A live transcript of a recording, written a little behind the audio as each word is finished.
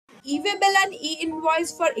E-Way Bill and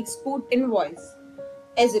E-Invoice for Export Invoice.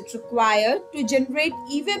 Is it required to generate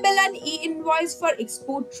E-Way Bill and E-Invoice for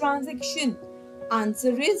export transaction?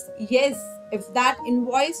 Answer is yes, if that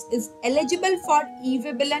invoice is eligible for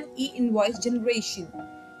E-Way Bill and E-Invoice generation.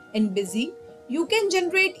 In Busy, you can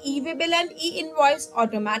generate E-Way Bill and E-Invoice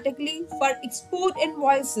automatically for export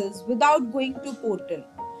invoices without going to portal.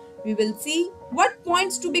 We will see what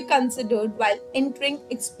points to be considered while entering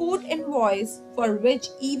export invoice for which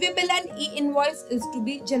E-Way Bill and E-Invoice is to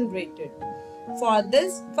be generated. For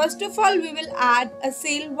this, first of all, we will add a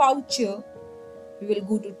sale voucher. We will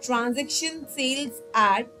go to transaction sales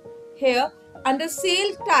add. Here under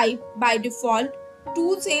sale type, by default,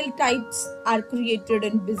 two sale types are created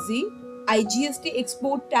in Busy. IGST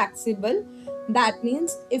export taxable. That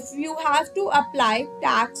means if you have to apply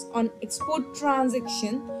tax on export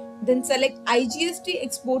transaction, then select IGST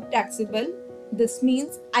export taxable. This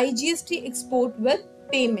means IGST export with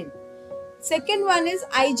payment. Second one is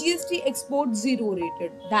IGST export zero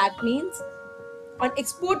rated. That means on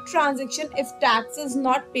export transaction, if tax is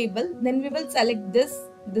not payable, then we will select this.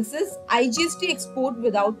 This is IGST export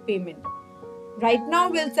without payment. Right now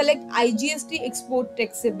we'll select IGST export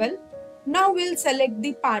taxable. Now we'll select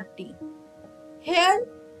the party. Here,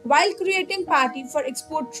 while creating party for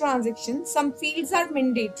export transaction, some fields are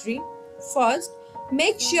mandatory. First,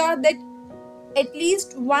 make sure that at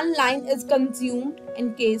least one line is consumed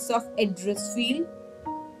in case of address field.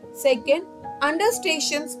 Second, under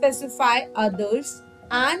station specify others,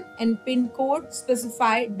 and in pin code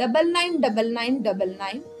specify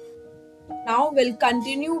 999999. Now we'll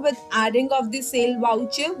continue with adding of the sale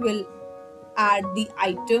voucher. We'll add the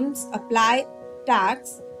items, apply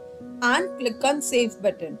tax, and click on save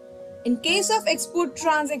button. In case of export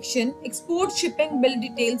transaction, export shipping bill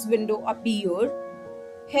details window appeared.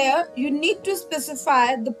 Here you need to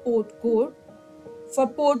specify the port code. For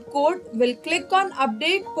port code, we'll click on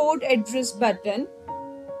update port address button.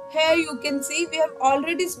 Here you can see we have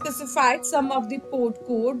already specified some of the port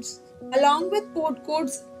codes. Along with port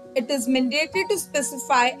codes, it is mandatory to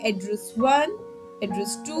specify address 1,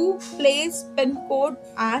 address 2, place, pin code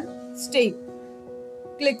and state.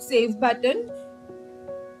 Click save button.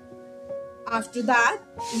 After that,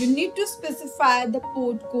 you need to specify the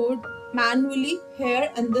port code manually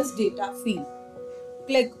here in this data field.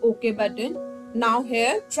 Click OK button. Now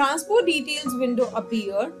here transport details window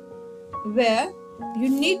appear where you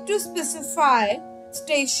need to specify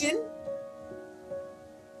station.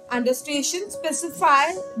 Under station,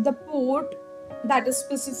 specify the port that is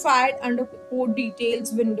specified under port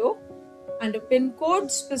details window. Under pin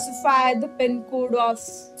code, specify the pin code of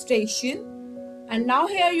station. And now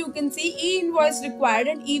here you can see E-Invoice required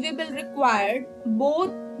and E-Way Bill required.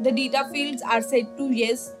 Both the data fields are set to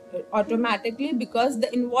yes automatically because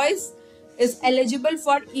the invoice is eligible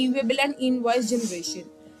for E-Way Bill and E-Invoice generation.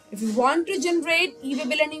 If you want to generate E-Way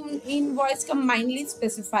Bill and E-Invoice, combinedly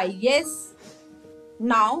specify yes.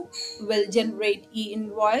 Now we'll generate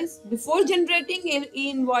E-Invoice. Before generating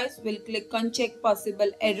E-Invoice, we'll click on check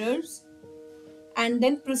possible errors and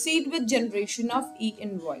then proceed with generation of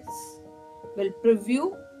E-Invoice. We'll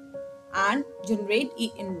preview and generate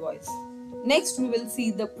E-Invoice. Next, we will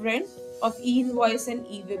see the print of E-Invoice and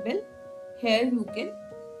E-Way Bill. Here you can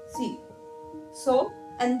see. So,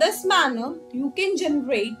 in this manner, you can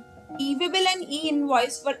generate E-Way Bill and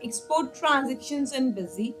E-Invoice for export transactions in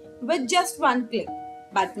Busy with just one click.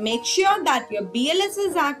 But make sure that your BLS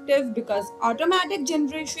is active because automatic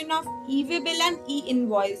generation of E-Way Bill and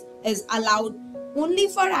E-Invoice is allowed only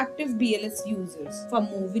for active BLS users. For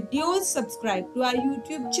more videos, subscribe to our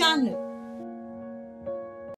YouTube channel.